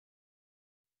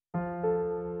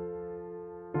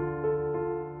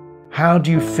How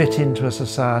do you fit into a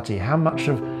society? How much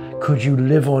of could you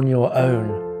live on your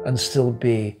own and still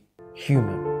be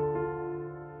human?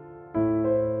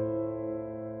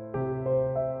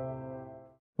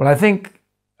 Well, I think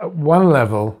at one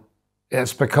level,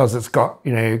 it's because it's got,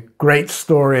 great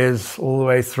stories all the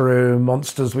way through,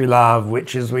 monsters we love,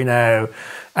 witches we know,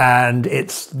 and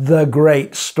it's the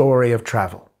great story of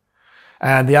travel.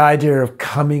 And the idea of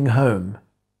coming home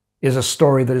is a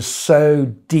story that is so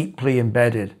deeply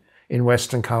embedded in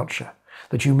Western culture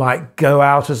that you might go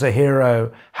out as a hero,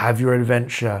 have your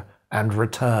adventure, and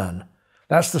return.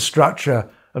 That's the structure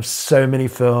of so many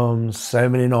films, so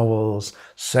many novels,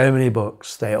 so many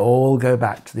books. They all go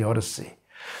back to the Odyssey.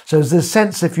 So there's this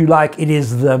sense, if you like, it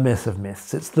is the myth of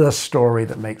myths. It's the story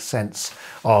that makes sense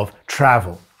of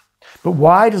travel. But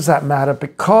why does that matter?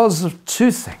 Because of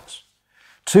two things,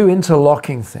 two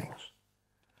interlocking things.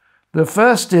 The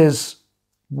first is,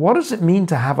 what does it mean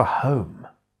to have a home?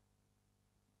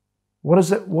 What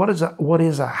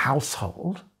is a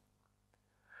household?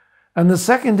 And the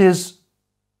second is,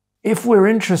 if we're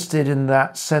interested in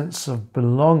that sense of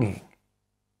belonging,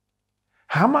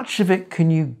 how much of it can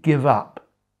you give up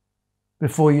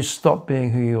before you stop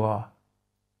being who you are?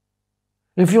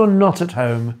 If you're not at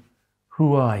home,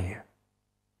 who are you?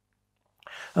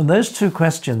 And those two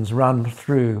questions run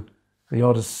through the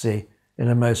Odyssey in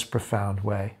a most profound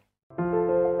way.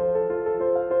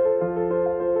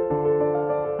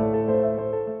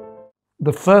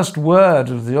 The first word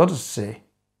of the Odyssey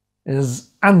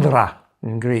is andra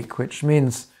in Greek, which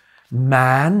means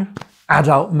man,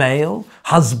 adult male,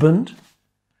 husband,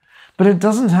 but it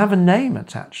doesn't have a name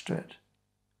attached to it.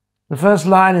 The first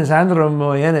line is andro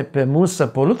moyene pe musa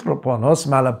polutroponos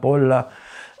malapolla,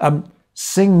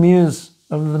 sing muse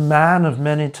of the man of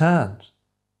many turns.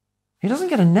 He doesn't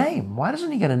get a name. Why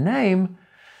doesn't he get a name?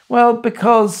 Well,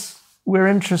 because we're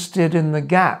interested in the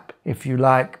gap, if you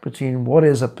like, between what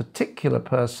is a particular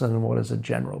person and what is a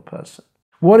general person.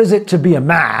 What is it to be a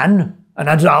man, an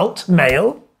adult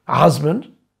male, a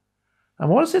husband? And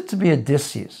what is it to be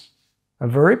Odysseus, a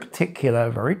very particular,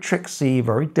 very tricksy,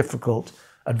 very difficult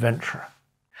adventurer?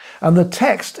 And the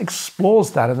text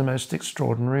explores that in the most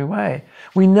extraordinary way.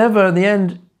 We never,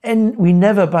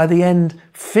 by the end,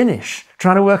 finish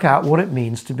trying to work out what it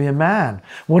means to be a man,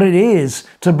 what it is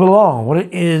to belong, what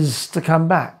it is to come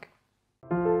back.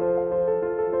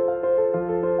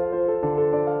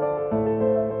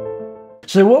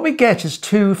 So what we get is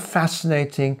two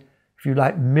fascinating, if you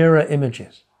like, mirror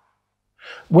images.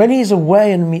 When he's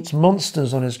away and meets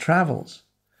monsters on his travels,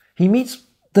 he meets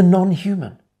the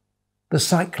non-human, the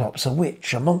Cyclops, a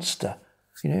witch, a monster,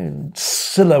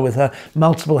 Scylla with her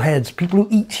multiple heads, people who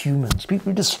eat humans,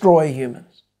 people who destroy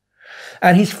humans.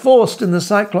 And he's forced in the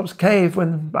Cyclops cave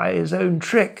when, by his own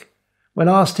trick, when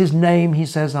asked his name, he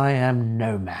says, "I am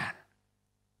no man."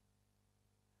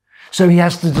 So he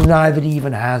has to deny that he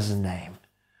even has a name,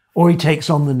 or he takes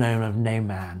on the name of no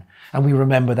man. And we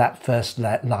remember that first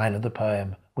line of the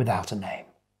poem, without a name.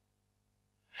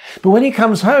 But when he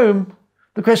comes home,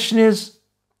 the question is,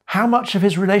 how much of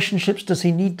his relationships does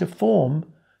he need to form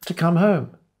to come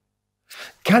home?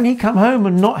 Can he come home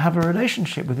and not have a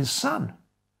relationship with his son?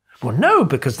 Well, no,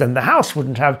 because then the house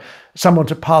wouldn't have someone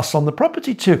to pass on the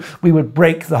property to. We would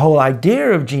break the whole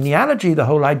idea of genealogy, the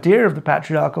whole idea of the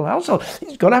patriarchal household.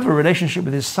 He's got to have a relationship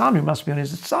with his son, who must be on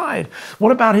his side.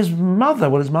 What about his mother?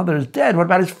 Well, his mother is dead. What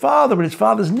about his father? Well, his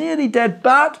father's nearly dead,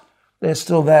 but they're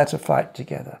still there to fight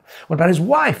together. What about his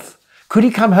wife? Could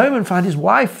he come home and find his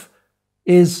wife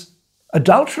is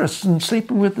adulterous and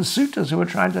sleeping with the suitors who are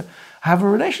trying to have a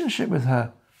relationship with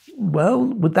her? Well,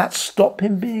 would that stop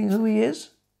him being who he is?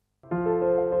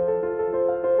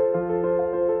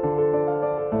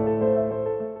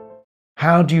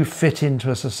 How do you fit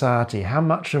into a society? How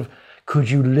much of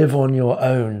could you live on your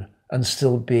own and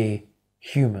still be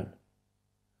human?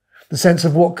 The sense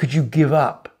of what could you give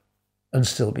up and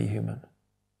still be human?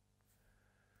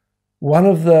 One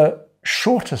of the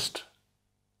shortest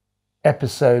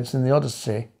episodes in the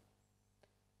Odyssey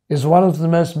is one of the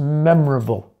most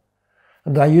memorable.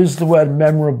 And I use the word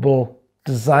memorable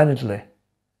designedly.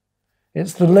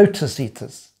 It's the lotus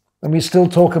eaters. And we still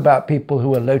talk about people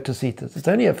who are lotus eaters. It's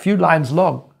only a few lines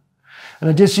long. And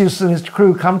Odysseus and his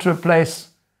crew come to a place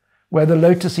where the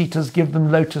lotus eaters give them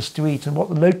lotus to eat. And what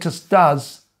the lotus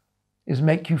does is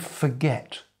make you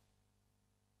forget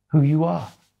who you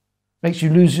are. Makes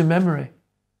you lose your memory.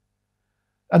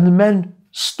 And the men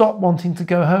stop wanting to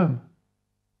go home.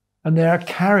 And they are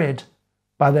carried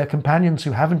by their companions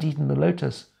who haven't eaten the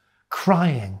lotus,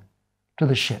 crying to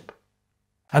the ship.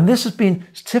 And this has been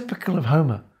typical of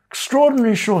Homer.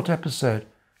 Extraordinary short episode,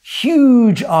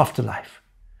 huge afterlife.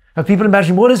 Now people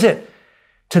imagine, what is it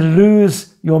to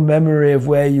lose your memory of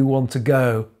where you want to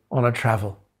go on a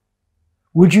travel?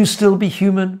 Would you still be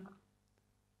human?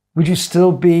 Would you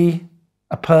still be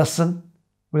a person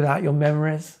without your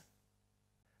memories?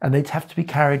 And they'd have to be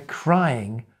carried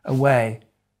crying away,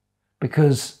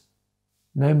 because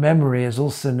no memory is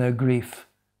also no grief.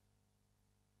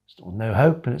 It's no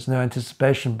hope and it's no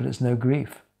anticipation, but it's no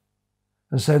grief.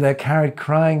 And so they're carried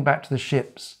crying back to the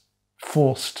ships,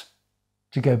 forced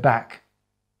to go back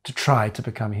to try to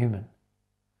become human.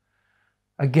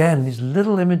 Again, these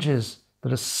little images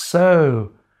that are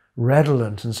so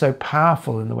redolent and so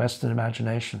powerful in the Western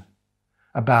imagination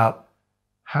about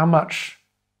how much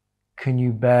can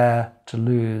you bear to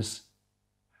lose,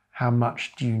 how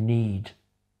much do you need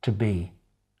to be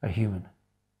a human.